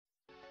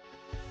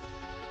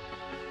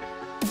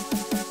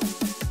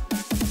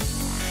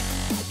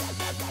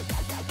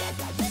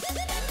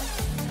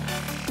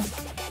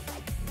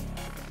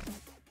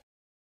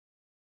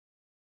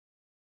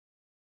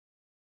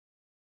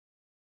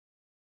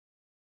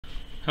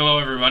Hello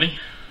everybody,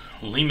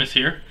 Leemus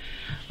here,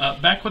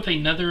 back with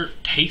another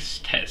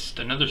taste test,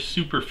 another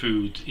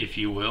superfoods, if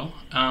you will.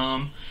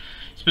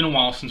 It's been a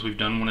while since we've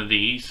done one of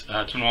these.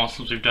 It's been a while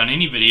since we've done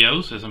any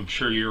videos, as I'm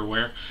sure you're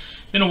aware.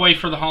 Been away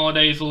for the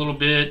holidays a little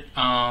bit,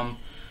 and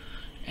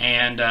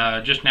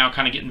just now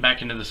kind of getting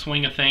back into the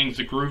swing of things,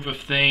 the groove of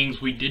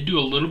things. We did do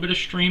a little bit of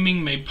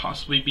streaming, may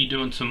possibly be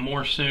doing some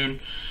more soon,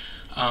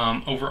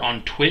 over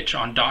on Twitch,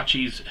 on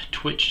Dachi's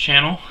Twitch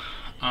channel.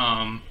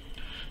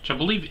 Which I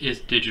believe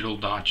is Digital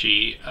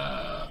Dachi.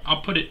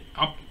 I'll put,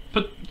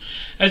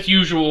 as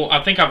usual,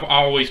 I think I've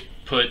always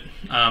put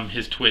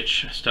his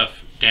Twitch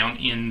stuff down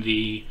in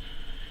the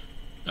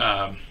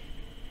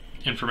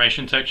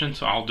information section,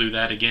 so I'll do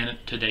that again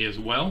today as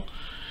well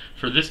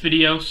for this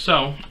video.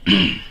 So,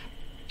 I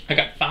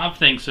got 5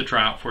 things to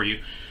try out for you.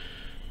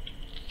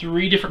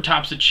 3 different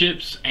types of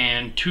chips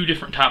and 2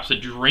 different types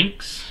of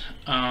drinks.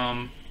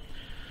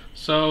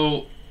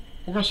 So,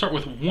 we're going to start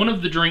with one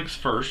of the drinks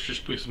first,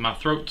 just because my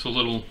throat's a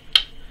little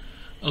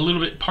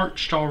bit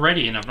parched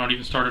already, and I've not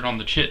even started on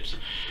the chips.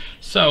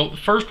 So the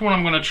first one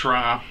I'm going to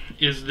try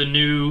is the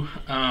new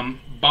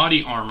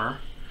Body Armor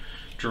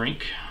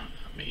drink.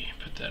 Let me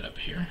put that up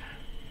here.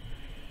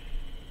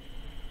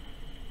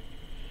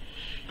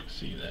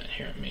 See that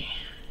here? Let me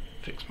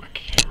fix my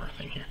camera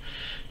thing here.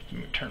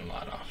 Let me turn the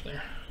light off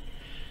there.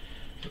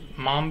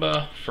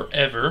 Mamba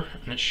Forever,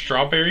 and it's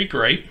strawberry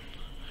grape.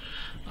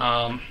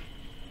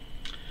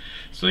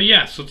 So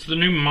yeah, so it's the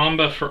new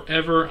Mamba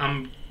Forever,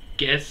 I'm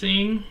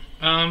guessing,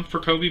 for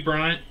Kobe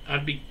Bryant.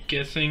 I'd be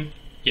guessing,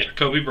 yeah,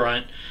 Kobe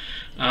Bryant.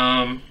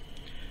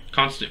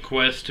 Constant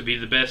quest to be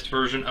the best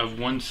version of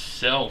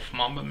oneself.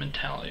 Mamba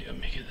mentality. Let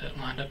me get that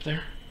lined up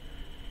there.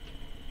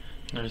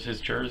 There's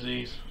his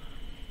jerseys.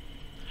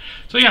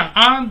 So yeah,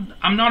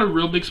 I'm not a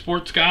real big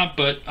sports guy,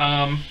 but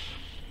I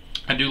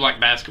do like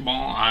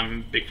basketball.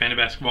 I'm a big fan of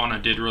basketball, and I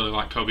did really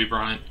like Kobe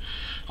Bryant.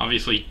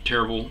 Obviously,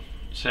 terrible,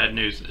 sad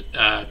news,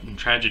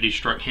 tragedy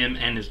struck him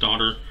and his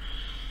daughter.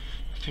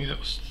 I think that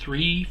was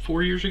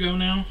 3-4 years ago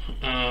now.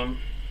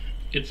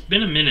 It's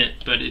been a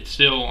minute, but it's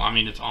still, I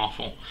mean, it's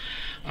awful.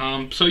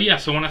 So yeah,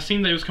 so when I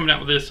seen they was coming out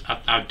with this,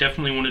 I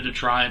definitely wanted to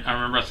try it. I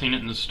remember I seen it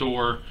in the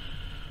store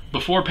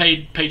before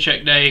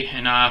paycheck day,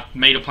 and I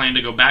made a plan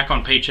to go back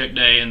on paycheck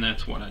day, and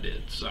that's what I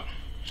did. So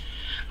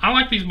I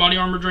like these Body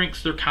Armor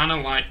drinks. They're kind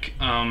of like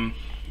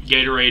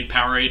Gatorade,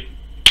 Powerade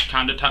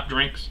kind of type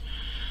drinks.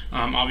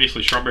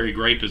 Obviously, strawberry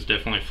grape is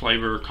definitely a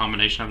flavor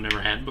combination I've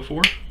never had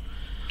before.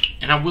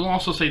 And I will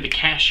also say the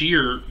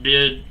cashier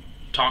did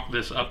talk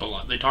this up a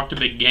lot. They talked a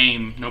big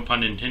game, no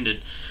pun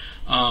intended,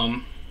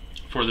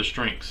 for this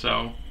drink.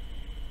 So,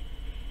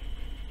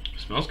 it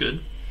smells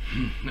good.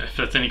 If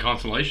that's any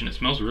consolation, it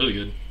smells really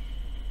good.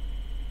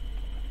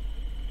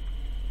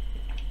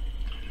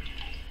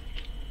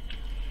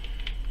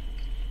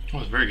 Oh,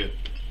 it's very good.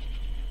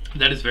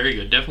 That is very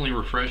good. Definitely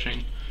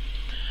refreshing.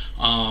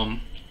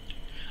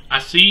 I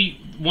see,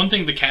 one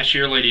thing the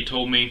cashier lady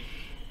told me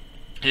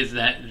is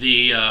that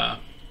the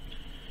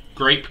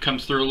grape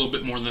comes through a little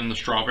bit more than the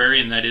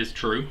strawberry, and that is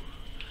true.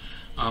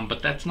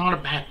 But that's not a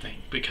bad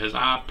thing, because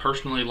I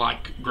personally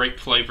like grape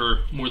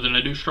flavor more than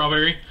I do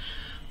strawberry.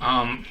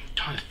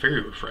 It's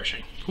very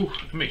refreshing. Whew,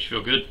 it makes you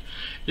feel good.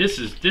 This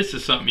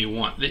is something you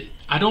want.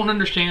 I don't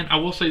understand. I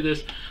will say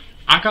this.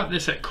 I got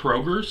this at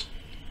Kroger's.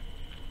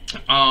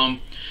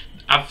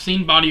 I've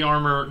seen Body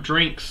Armor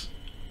drinks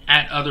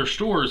at other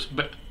stores,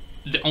 but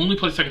the only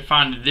place I could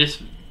find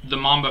the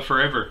Mamba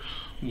Forever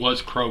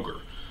was Kroger.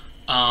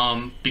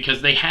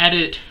 Because they had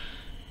it,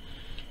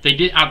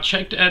 I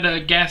checked at a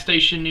gas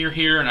station near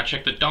here, and I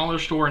checked the dollar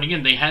store, and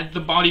again, they had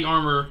the Body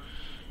Armor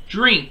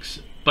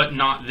drinks, but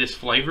not this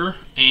flavor.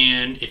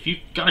 And if you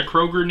got a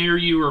Kroger near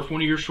you, or if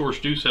one of your stores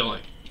do sell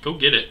it, go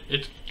get it.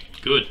 It's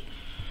good.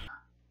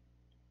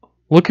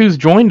 Look who's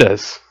joined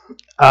us.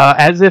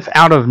 As if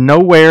out of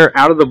nowhere,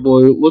 out of the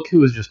blue, look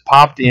who has just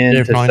popped in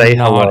to say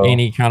hello. Not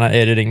any kind of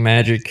editing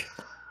magic.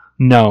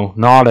 No,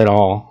 not at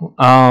all.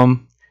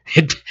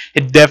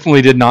 It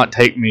definitely did not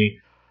take me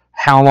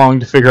how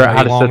long to figure out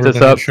how to set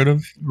this up. Should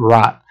have.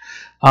 Right.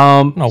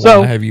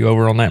 So I have you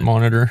over on that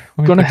monitor.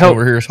 I'm gonna help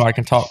over here so I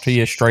can talk to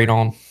you straight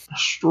on.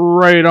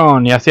 Straight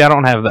on. Yeah. See, I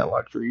don't have that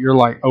luxury. You're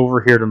like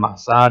over here to my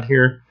side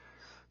here.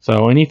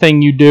 So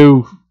anything you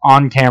do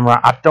on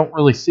camera, I don't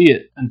really see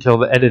it until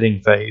the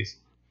editing phase.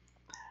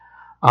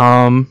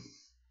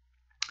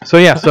 So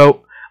yeah,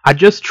 so I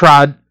just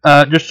tried,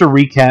 just to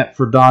recap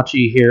for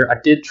Dachi here, I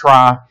did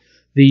try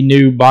the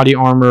new Body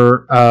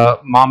Armor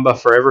Mamba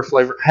Forever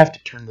flavor. I have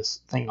to turn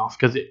this thing off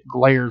because it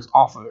glares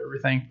off of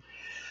everything.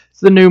 It's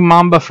the new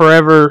Mamba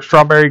Forever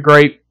strawberry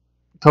grape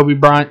Kobe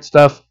Bryant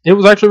stuff. It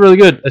was actually really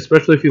good,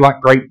 especially if you like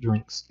grape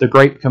drinks. The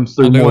grape comes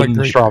through more than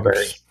the strawberry.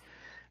 Drinks.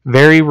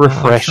 Very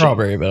refreshing. I like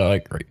strawberry, but I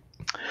like grape.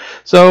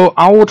 So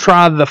I will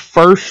try the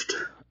first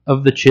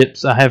of the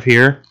chips I have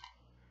here.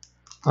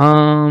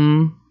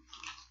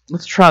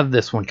 Let's try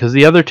this one, because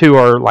the other two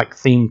are like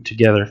themed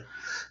together.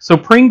 So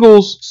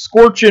Pringles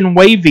Scorchin'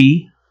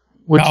 Wavy,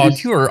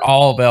 which you are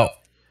all about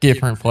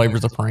different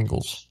flavors of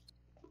Pringles.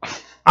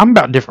 I'm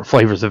about different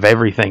flavors of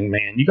everything,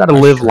 man. You got to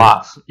live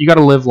life. You got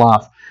to live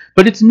life.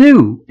 But it's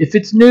new. If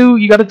it's new,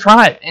 you got to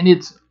try it. And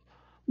it's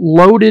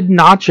loaded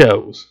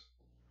nachos.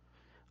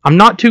 I'm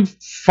not too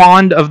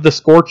fond of the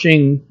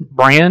Scorching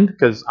brand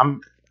because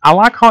I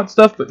like hot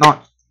stuff, but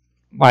not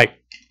like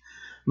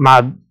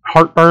my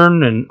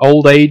heartburn and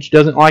old age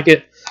doesn't like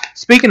it.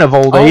 Speaking of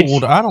old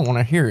age, I don't want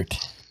to hear it.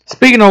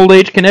 Speaking of old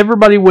age, can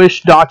everybody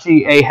wish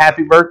Dachi a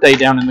happy birthday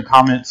down in the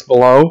comments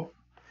below?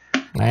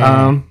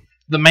 The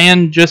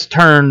man just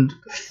turned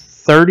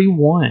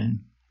 31.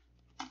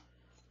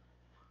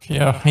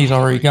 Yeah, he's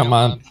already got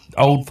my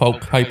old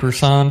folk paper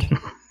signed.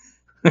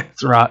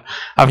 That's right.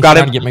 He's got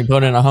to get me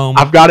put in a home.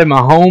 I've got him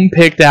a home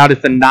picked out.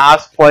 It's a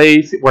nice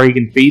place where he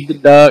can feed the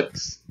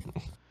ducks.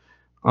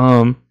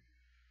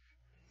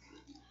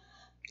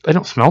 They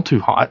don't smell too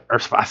hot or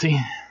spicy.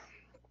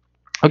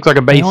 Looks like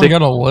a basic. They only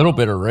got a little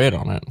bit of red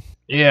on it.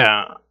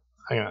 Yeah,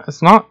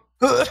 it's not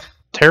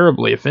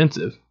terribly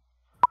offensive.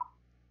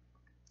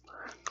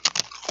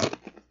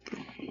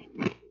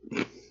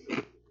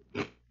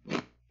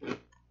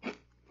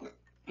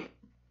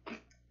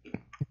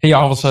 He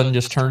all of a sudden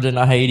just turns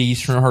into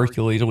Hades from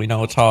Hercules, and we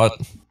know it's hot.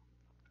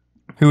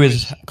 Who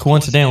is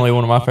coincidentally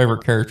one of my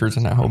favorite characters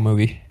in that whole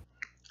movie.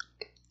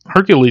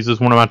 Hercules is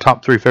one of my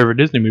top 3 favorite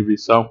Disney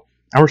movies, so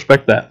I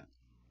respect that.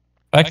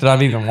 The fact that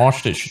I've even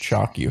watched it should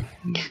shock you.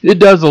 It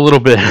does a little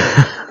bit.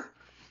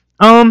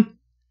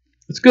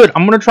 It's good.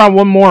 I'm going to try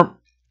one more.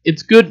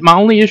 It's good. My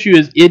only issue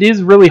is it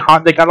is really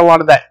hot. They got a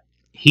lot of that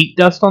heat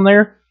dust on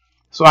there,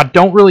 so I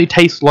don't really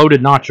taste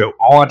loaded nacho.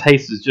 All I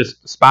taste is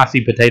just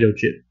spicy potato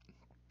chip.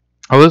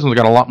 Oh, this one's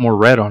got a lot more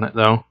red on it,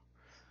 though.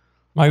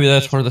 Maybe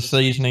that's where the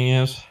seasoning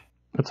is.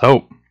 Let's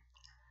hope.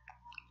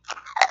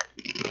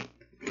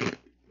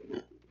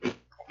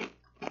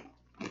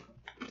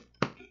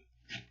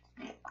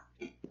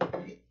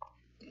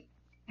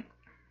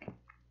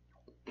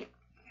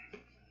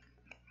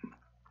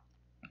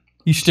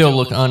 You still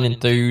look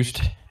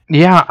unenthused.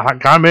 Yeah, I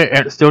got it.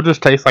 It still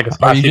just tastes like a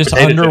spicy potato chip. Are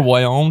you just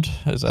underwhelmed?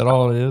 Chip. Is that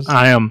all it is?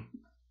 I am.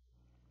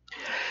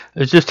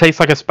 It just tastes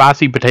like a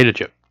spicy potato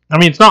chip. I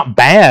mean, it's not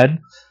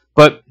bad,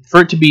 but for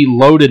it to be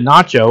loaded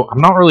nacho,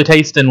 I'm not really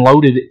tasting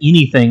loaded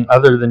anything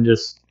other than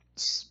just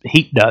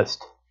heat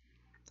dust.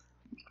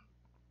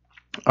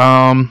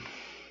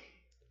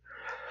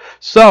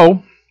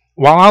 So,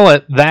 while I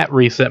let that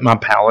reset my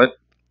palate,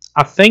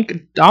 I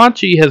think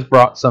Dachi has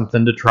brought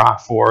something to try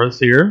for us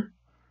here.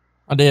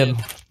 I did.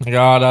 I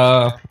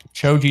got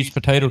Choji's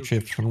potato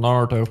chips from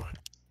Naruto. If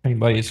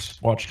anybody's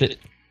watched it.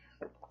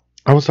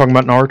 I was talking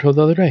about Naruto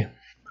the other day.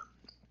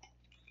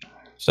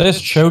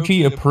 Says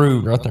Choji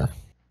approved right there.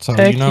 So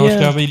Heck you know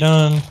it's got to be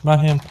done by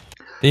him.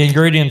 The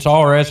ingredients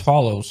are as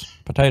follows.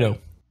 Potato.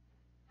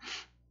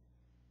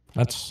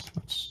 That's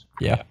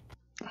yeah.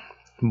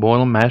 Boil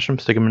them, mash them,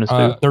 stick them in a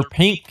stew. They're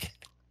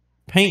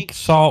pink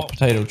salt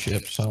potato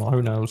chips. So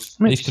who knows?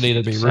 These could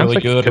either be really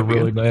good or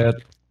really bad.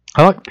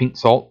 I like pink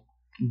salt.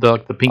 The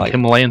pink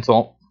Himalayan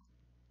salt.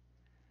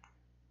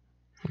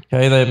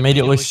 Okay, they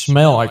immediately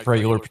smell like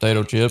regular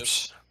potato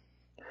chips.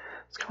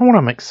 It's kind of what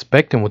I'm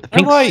expecting with the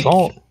pink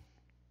salt.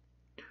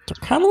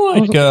 They're kind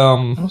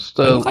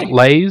of like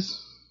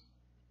Lay's.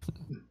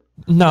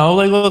 No,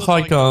 they look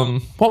like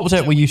what was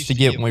that we used to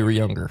get when we were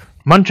younger?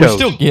 Munchos. We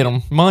still get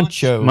them.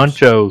 Munchos.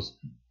 Munchos.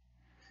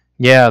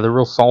 Yeah, the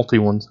real salty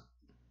ones.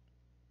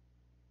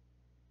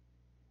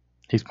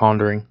 He's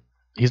pondering.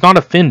 He's not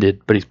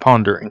offended, but he's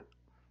pondering.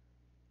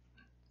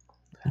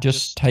 It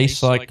just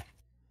tastes like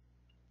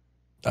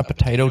a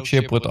potato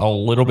chip with a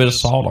little bit of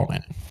salt on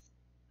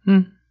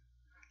it.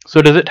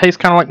 So does it taste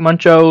kind of like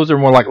Munchos or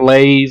more like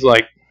Lay's?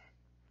 Like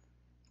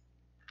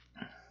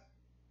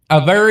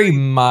a very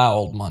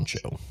mild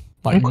Muncho.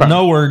 Like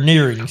nowhere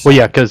near it. Well,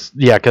 yeah, because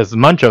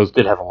Munchos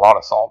did have a lot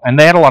of salt. And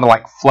they had a lot of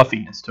like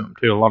fluffiness to them,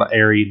 too. A lot of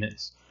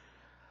airiness.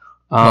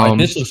 Right,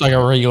 this looks like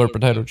a regular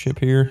potato chip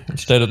here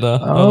instead of the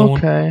other one.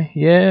 Okay,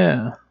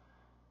 yeah.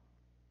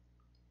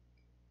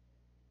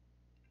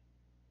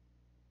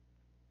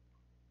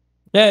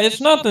 Yeah,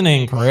 it's nothing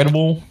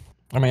incredible.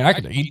 I mean, I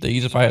could eat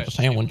these if I had a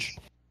sandwich.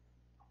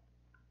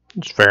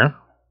 It's fair.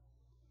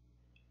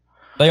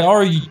 They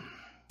are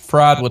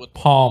fried with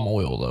palm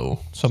oil, though.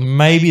 So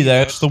maybe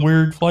that's the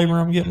weird flavor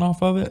I'm getting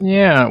off of it.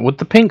 Yeah, with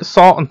the pink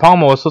salt and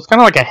palm oil, so it's kind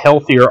of like a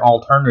healthier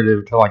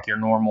alternative to like your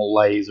normal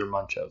Lay's or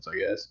Munchos, I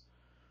guess.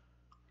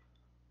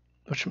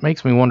 Which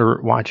makes me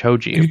wonder why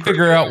Choji. You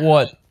figure out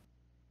what...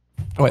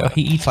 Well,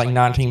 he eats like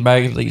 19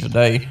 bags of these a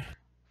day.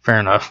 Fair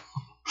enough.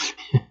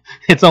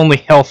 It's only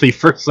healthy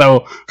for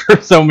so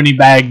many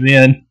bags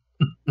in.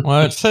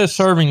 Well, it says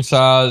serving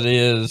size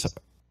is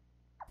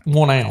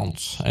 1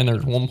 ounce, and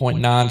there's 1.9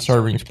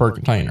 servings per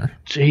container.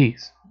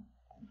 Jeez.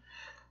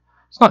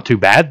 It's not too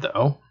bad,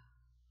 though.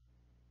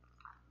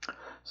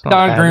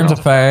 5 grams of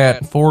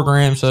fat, 4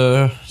 grams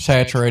of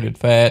saturated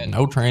fat,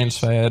 no trans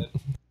fat.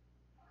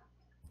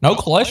 No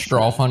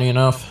cholesterol, funny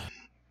enough.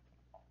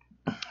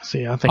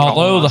 See, I think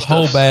although the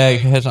whole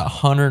bag has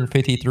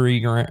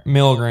 153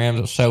 milligrams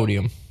of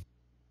sodium.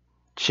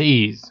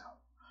 Jeez.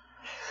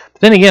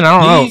 Then again, I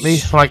don't know.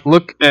 These, like,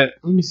 look at.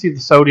 Let me see the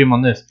sodium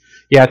on this.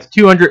 Yeah, it's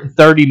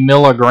 230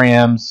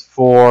 milligrams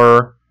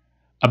for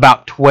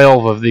about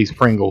 12 of these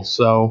Pringles.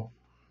 So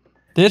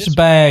this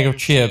bag of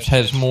chips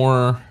has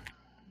more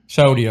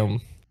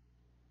sodium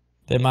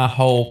than my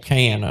whole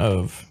can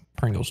of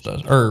Pringles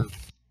does.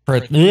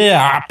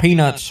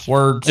 Peanuts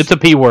words. It's a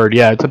P word.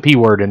 Yeah, it's a P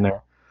word in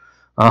there.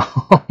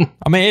 I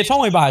mean, it's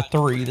only by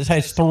 3. This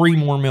has 3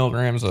 more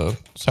milligrams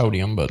of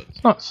sodium, but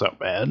it's not so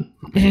bad.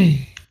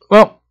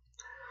 Well.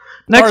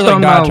 Next on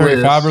my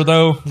list, fiber,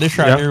 though, this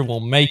right here will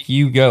make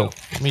you go.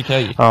 Let me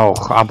tell you. Oh,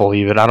 I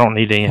believe it. I don't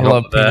need any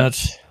help. I love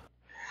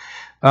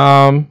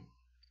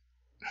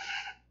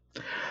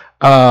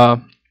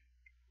peanuts.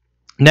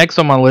 Next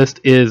on my list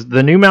is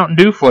the new Mountain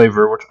Dew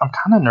flavor, which I'm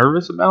kind of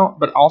nervous about,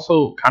 but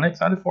also kind of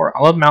excited for.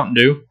 I love Mountain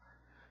Dew,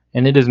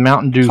 and it is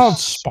Mountain Dew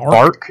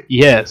Spark.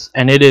 Yes,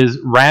 and it is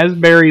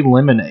raspberry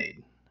lemonade.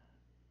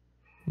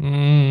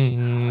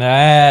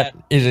 That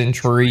is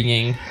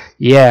intriguing.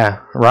 Yeah,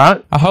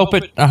 right? I hope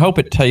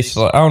it tastes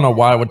like, I don't know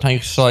why it would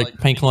taste like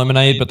pink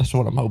lemonade, but that's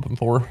what I'm hoping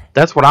for.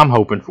 That's what I'm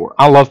hoping for.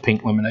 I love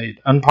pink lemonade.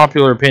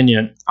 Unpopular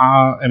opinion,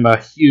 I am a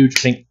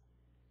huge pink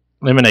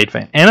lemonade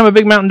fan. And I'm a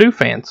big Mountain Dew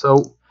fan,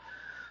 so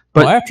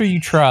well, after you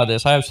try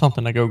this, I have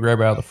something to go grab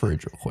out of the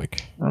fridge real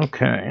quick.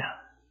 Okay.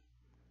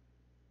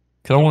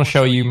 Because I want to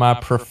show you my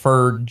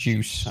preferred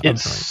juice. It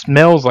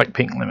smells like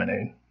pink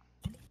lemonade.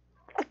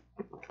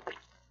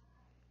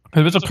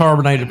 If it's a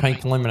carbonated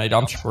pink lemonade,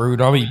 I'm screwed.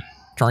 I'll be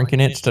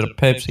drinking it instead of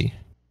Pepsi.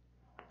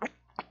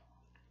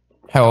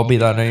 How will be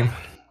that name?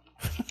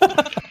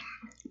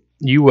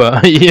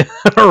 Yeah,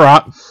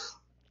 right.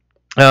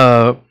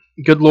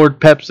 Good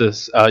Lord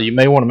Pepsis. You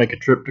may want to make a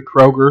trip to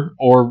Kroger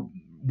or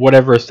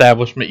whatever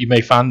establishment you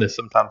may find this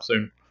sometime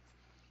soon.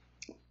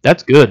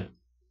 That's good.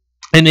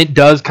 And it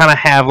does kind of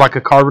have like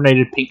a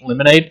carbonated pink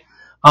lemonade.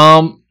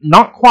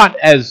 Not quite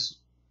as...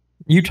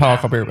 You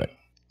talk, I'll be right back.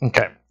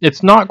 Okay.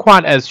 It's not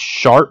quite as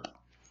sharp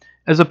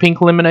as a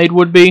pink lemonade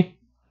would be.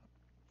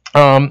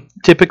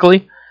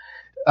 Typically.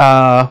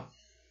 Pink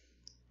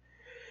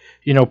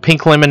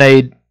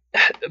lemonade...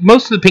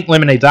 Most of the pink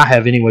lemonades I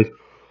have anyways,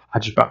 I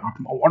just about knocked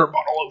my water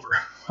bottle over.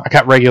 I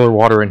got regular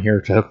water in here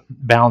to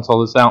balance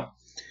all this out.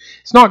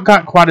 It's not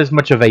got quite as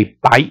much of a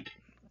bite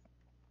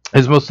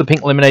as most of the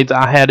pink lemonades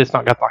I had. It's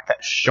not got like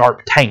that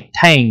sharp tang.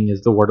 Tang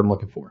is the word I'm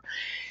looking for.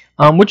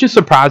 Which is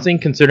surprising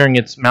considering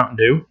it's Mountain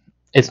Dew.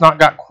 It's not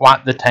got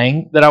quite the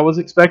tang that I was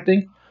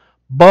expecting,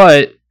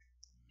 but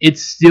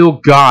it's still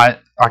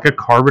got like a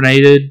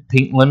carbonated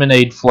pink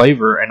lemonade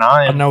flavor, and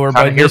I know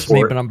everybody missed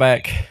me, but I'm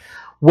back.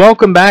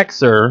 Welcome back,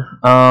 sir.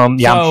 I'm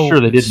sure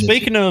they did.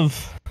 Speaking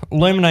of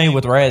lemonade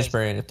with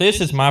raspberry,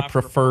 this is my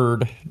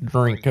preferred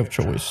drink of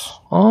choice.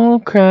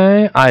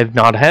 Okay, I've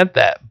not had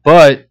that,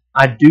 but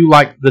I do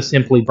like the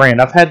Simply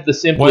brand. I've had the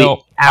Simply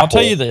apple I'll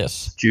tell you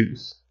this.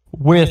 Juice.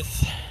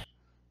 With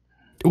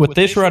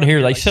this right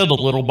here, they sell the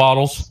little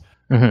bottles.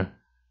 Mm-hmm.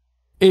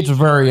 It's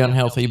very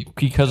unhealthy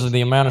because of the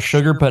amount of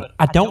sugar, but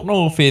I don't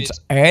know if it's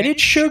added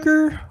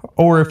sugar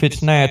or if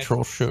it's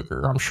natural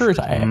sugar. I'm sure it's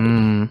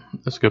added.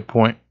 That's a good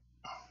point.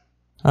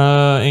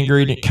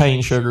 Ingredient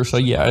cane sugar. So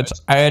yeah, it's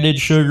added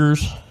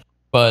sugars,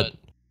 but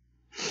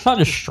it's not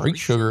just straight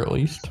sugar at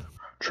least.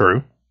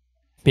 True.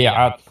 Yeah,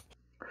 I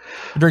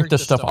drink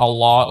this stuff a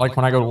lot. Like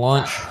when I go to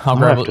lunch, I'll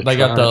grab it. They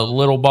got the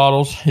little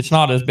bottles. It's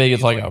not as big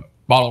as like a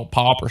bottle of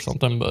pop or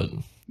something, but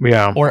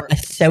yeah, or a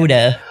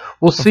soda.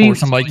 We'll see. Before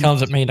somebody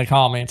comes at me in the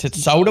comments,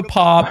 it's soda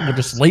pop. We'll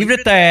just leave it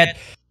at that.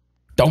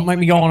 Don't make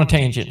me go on a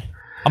tangent.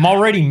 I'm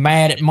already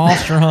mad at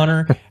Monster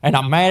Hunter, and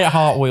I'm mad at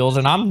Hot Wheels,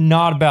 and I'm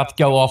not about to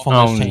go off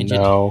on this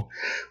tangent. No,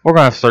 we're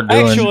gonna start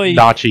doing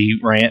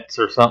Dachi rants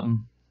or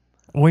something.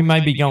 We may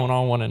be going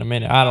on one in a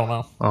minute. I don't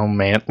know. Oh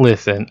man,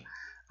 listen,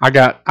 I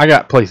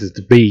got places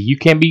to be. You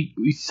can't be.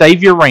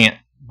 Save your rant.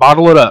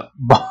 Bottle it up.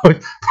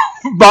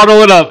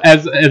 Bottle it up,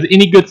 as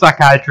any good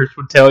psychiatrist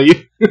would tell you.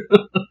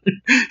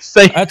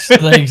 That's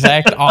the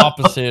exact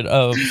opposite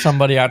of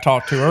somebody I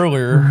talked to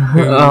earlier,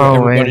 who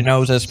everybody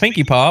knows as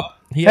Pinky Pop.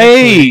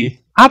 I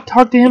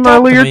talked to him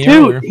earlier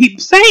too.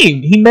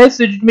 He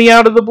messaged me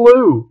out of the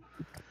blue.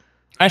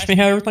 Asked me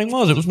how everything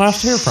was. It was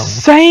nice to hear from him.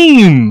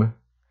 Same.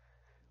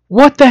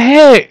 What the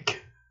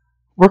heck?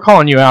 We're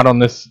calling you out on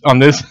this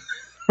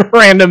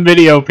random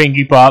video,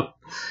 Pinky Pop.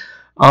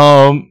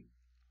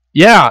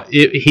 Yeah,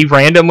 he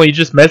randomly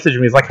just messaged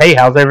me. He's like, "Hey,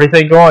 how's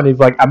everything going?" He's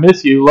like, "I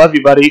miss you, love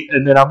you, buddy."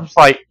 And then I'm just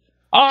like,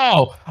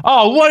 "Oh,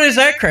 what is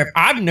that crap?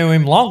 I've known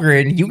him longer,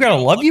 and you got a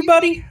love you,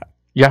 buddy?"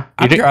 Yeah,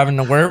 I'm driving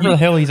to wherever the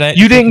hell he's at.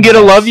 You didn't get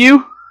a love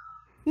you?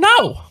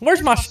 No.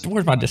 Where's my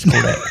Discord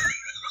at?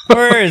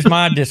 Where is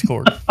my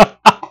Discord?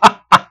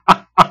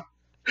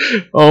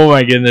 Oh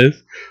my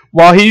goodness!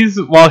 While he's,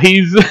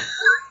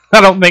 I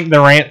don't think the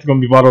rant's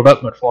going to be bottled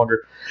up much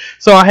longer.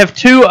 So I have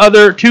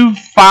two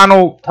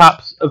final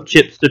types of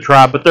chips to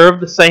try, but they're of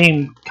the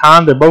same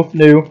kind. They're both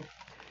new,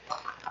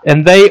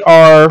 and they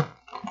are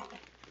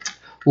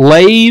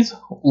Lay's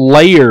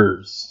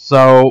Layers.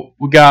 So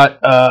we got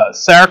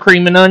sour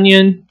cream and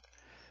onion,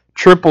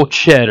 triple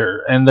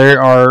cheddar, and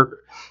there are, it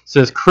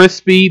says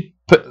crispy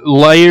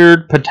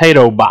layered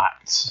potato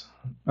bites.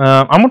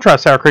 I'm gonna try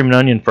sour cream and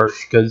onion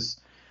first,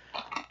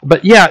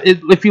 but yeah,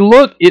 if you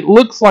look, it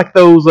looks like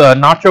those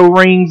nacho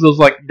rings, those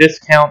like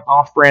discount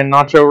off-brand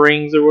nacho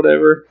rings or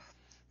whatever.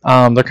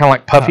 They're kind of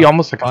like puffy,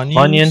 almost like a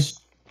Funyun.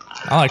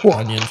 I like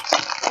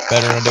Funyuns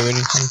better than I do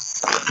anything.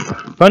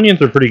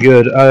 Funyuns are pretty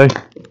good. I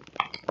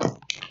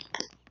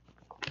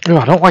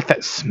don't like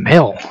that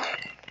smell.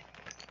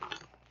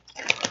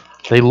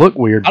 They look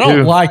weird too. I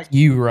don't like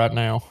you right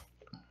now.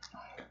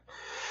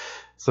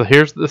 So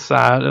here's the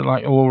side, and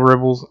like little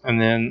ripples,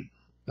 and then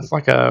it's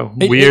like a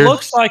weird. It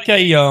looks like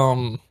a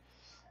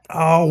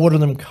oh, what are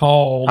them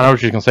called? I know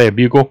what you're gonna say. A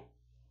bugle.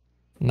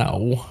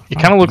 No, it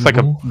kind of looks like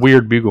a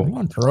weird bugle. Are you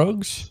on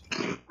drugs?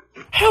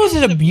 How is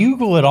it a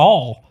bugle at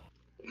all?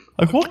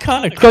 Like, what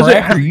kind of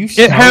crap are you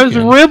smoking? It has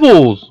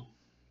ribbles.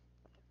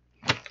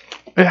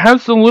 It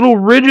has some little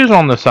ridges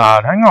on the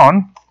side. Hang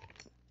on.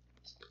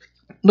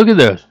 Look at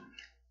this.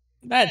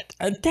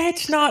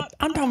 That's not.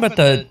 I'm talking about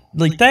the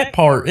that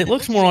part. It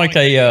looks more like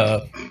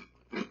a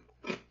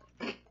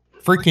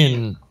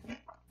freaking,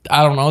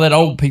 I don't know, that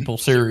old people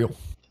cereal.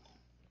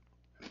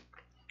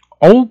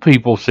 Old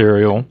people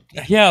cereal.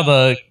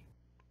 Yeah,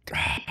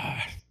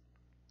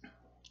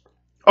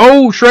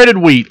 oh, shredded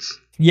wheats.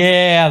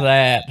 Yeah,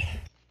 that.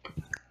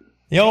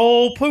 The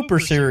old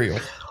pooper cereal.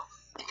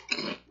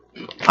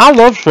 I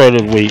love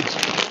shredded wheats.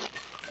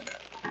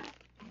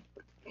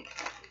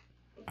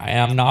 I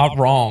am not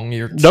wrong.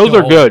 Those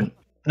are good,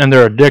 and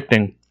they're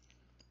addicting.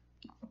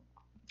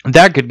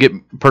 That could get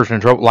a person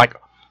in trouble. Like,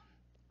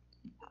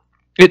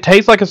 it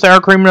tastes like a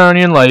sour cream and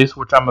onion Lay's,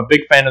 which I'm a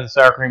big fan of the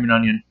sour cream and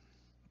onion.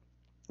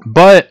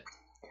 But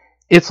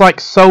it's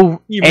like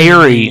so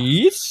airy.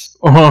 It's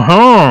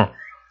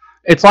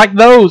like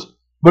those,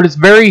 but it's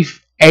very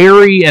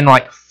airy and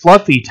like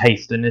fluffy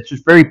tasting. It's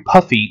just very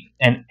puffy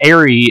and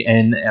airy,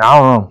 and I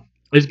don't know.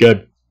 It's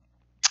good.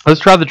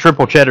 Let's try the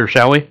triple cheddar,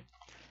 shall we?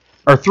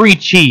 Or 3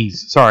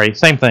 cheese. Sorry,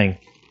 same thing.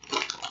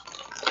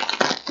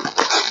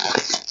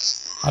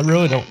 I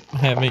really don't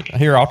have any.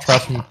 Here, I'll try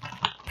some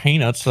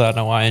peanuts that I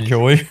know I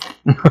enjoy.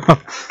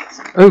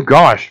 Oh,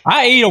 gosh.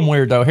 I eat them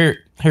weird, though. Here,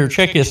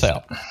 check this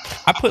out.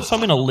 I put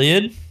some in a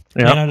lid.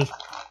 Yeah. And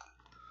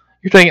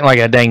You're taking like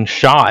a dang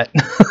shot.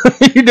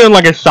 You're doing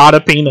like a shot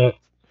of peanut.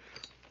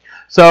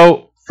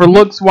 So, for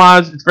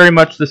looks-wise, it's very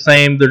much the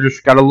same. They're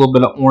just got a little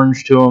bit of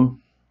orange to them.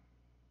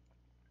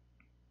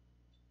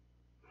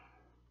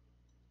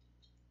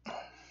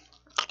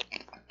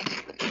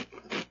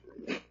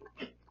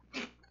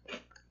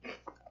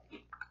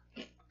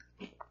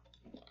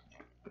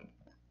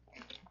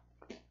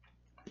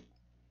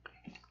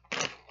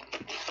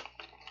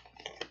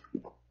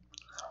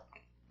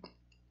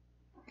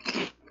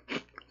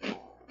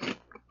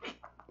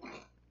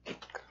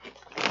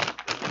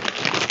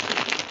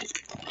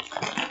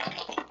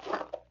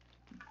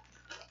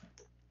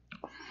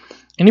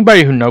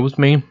 Anybody who knows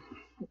me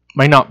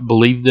may not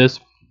believe this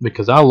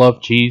because I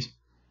love cheese,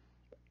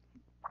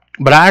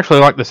 but I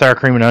actually like the sour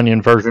cream and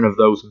onion version of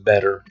those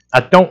better. I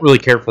don't really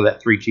care for that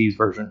 3 cheese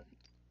version.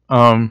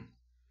 Like,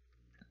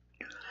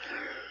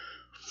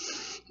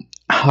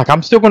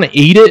 I'm still going to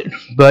eat it,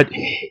 but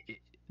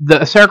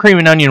the sour cream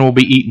and onion will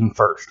be eaten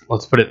first.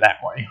 Let's put it that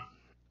way.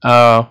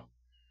 I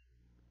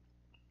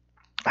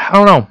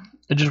don't know.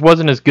 It just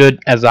wasn't as good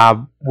as I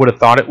would have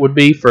thought it would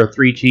be for a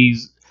 3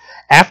 cheese.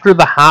 After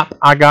the hype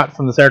I got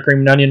from the sour cream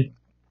and onion,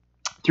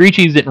 3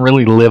 cheese didn't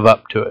really live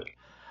up to it.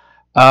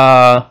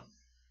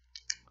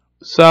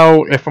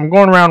 So if I'm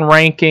going around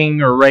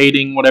ranking or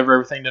rating whatever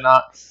everything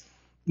tonight,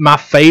 my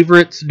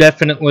favorites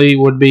definitely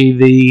would be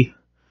the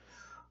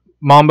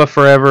Mamba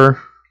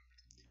Forever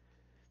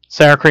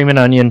sour cream and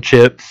onion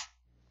chips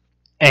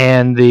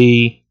and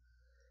the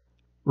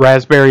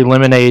raspberry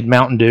lemonade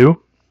Mountain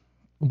Dew.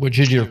 Which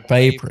is your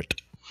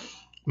favorite?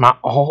 My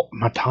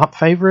top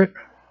favorite?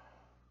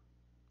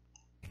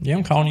 Yeah,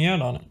 I'm calling you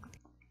out on it.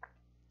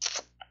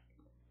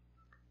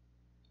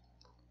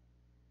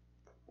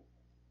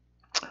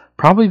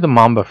 Probably the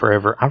Mamba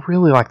Forever. I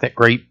really like that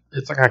grape.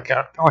 It's like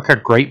a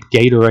grape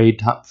Gatorade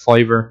type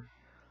flavor.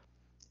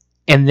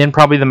 And then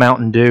probably the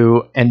Mountain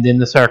Dew, and then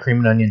the sour cream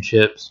and onion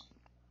chips.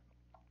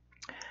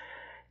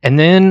 And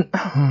then,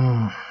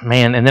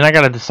 and then I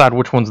got to decide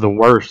which one's the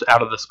worst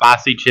out of the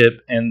spicy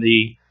chip and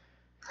the...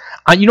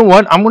 you know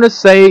what? I'm going to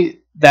say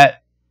that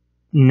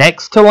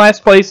next to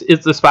last place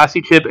is the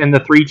spicy chip, and the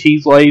 3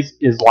 cheese Lays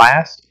is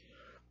last,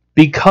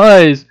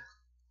 because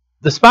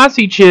the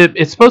spicy chip,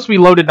 it's supposed to be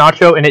loaded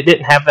nacho, and it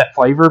didn't have that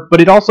flavor,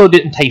 but it also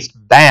didn't taste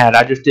bad.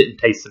 I just didn't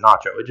taste the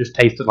nacho. It just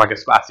tasted like a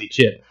spicy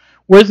chip.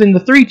 Whereas in the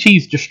 3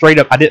 cheese, just straight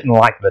up, I didn't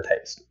like the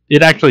taste.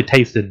 It actually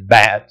tasted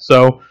bad.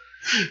 So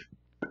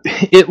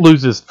it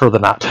loses for the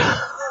night.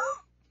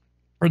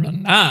 For the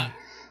night?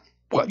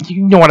 Well,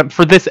 you know what?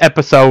 For this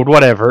episode,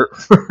 whatever.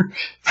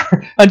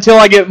 Until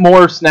I get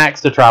more snacks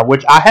to try,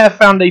 which I have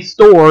found a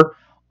store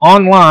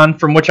online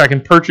from which I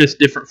can purchase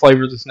different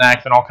flavors of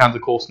snacks and all kinds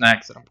of cool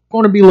snacks that I'm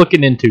going to be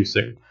looking into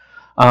soon.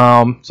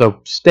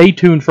 So stay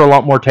tuned for a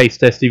lot more taste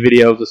testy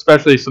videos,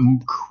 especially some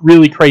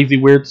really crazy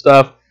weird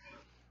stuff.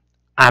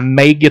 I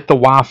may get the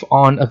wife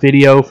on a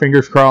video,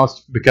 fingers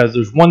crossed, because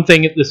there's one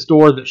thing at this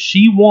store that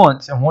she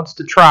wants and wants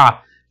to try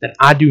that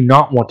I do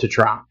not want to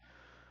try.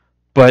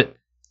 But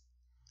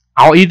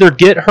I'll either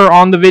get her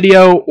on the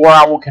video or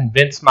I will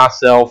convince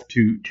myself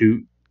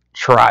to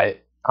try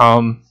it.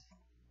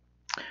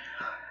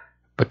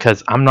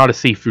 Because I'm not a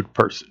seafood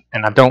person,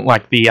 and I don't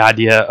like the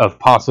idea of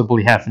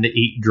possibly having to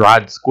eat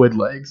dried squid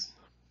legs.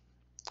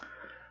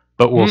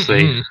 But we'll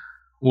see.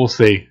 We'll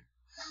see.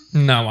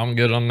 No, I'm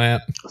good on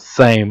that.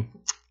 Same.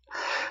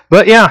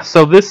 But yeah,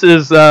 so this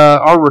is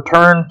our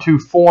return to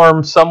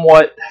form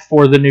somewhat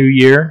for the new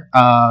year.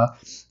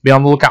 Be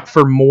on the lookout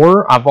for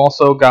more. I've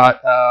also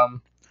got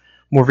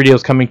more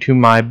videos coming to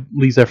my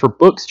Lee Zephyr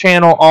Books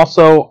channel.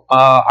 Also,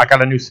 I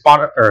got a new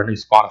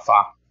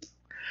Spotify.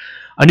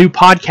 A new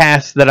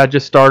podcast that I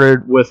just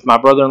started with my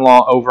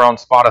brother-in-law over on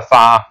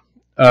Spotify.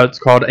 It's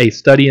called A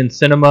Study in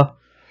Cinema,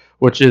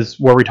 which is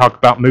where we talk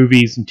about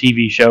movies and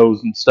TV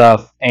shows and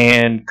stuff.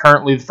 And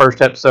currently the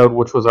first episode,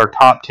 which was our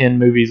top 10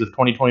 movies of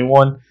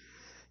 2021,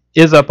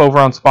 is up over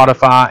on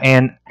Spotify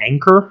and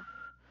Anchor,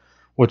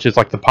 which is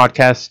like the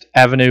podcast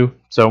avenue.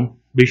 So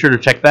be sure to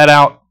check that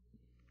out.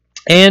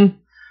 And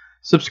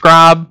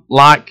subscribe,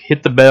 like,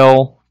 hit the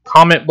bell,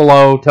 comment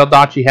below, tell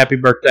Dachi happy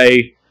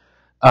birthday.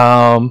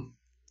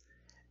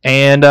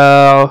 And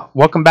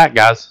welcome back,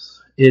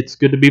 guys. It's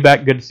good to be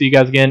back. Good to see you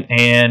guys again.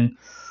 And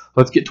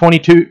let's get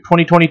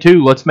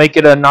 2022. Let's make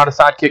it a Not a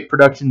Sidekick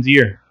Productions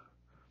year.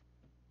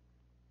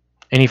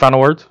 Any final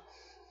words?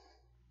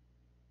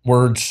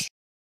 Words.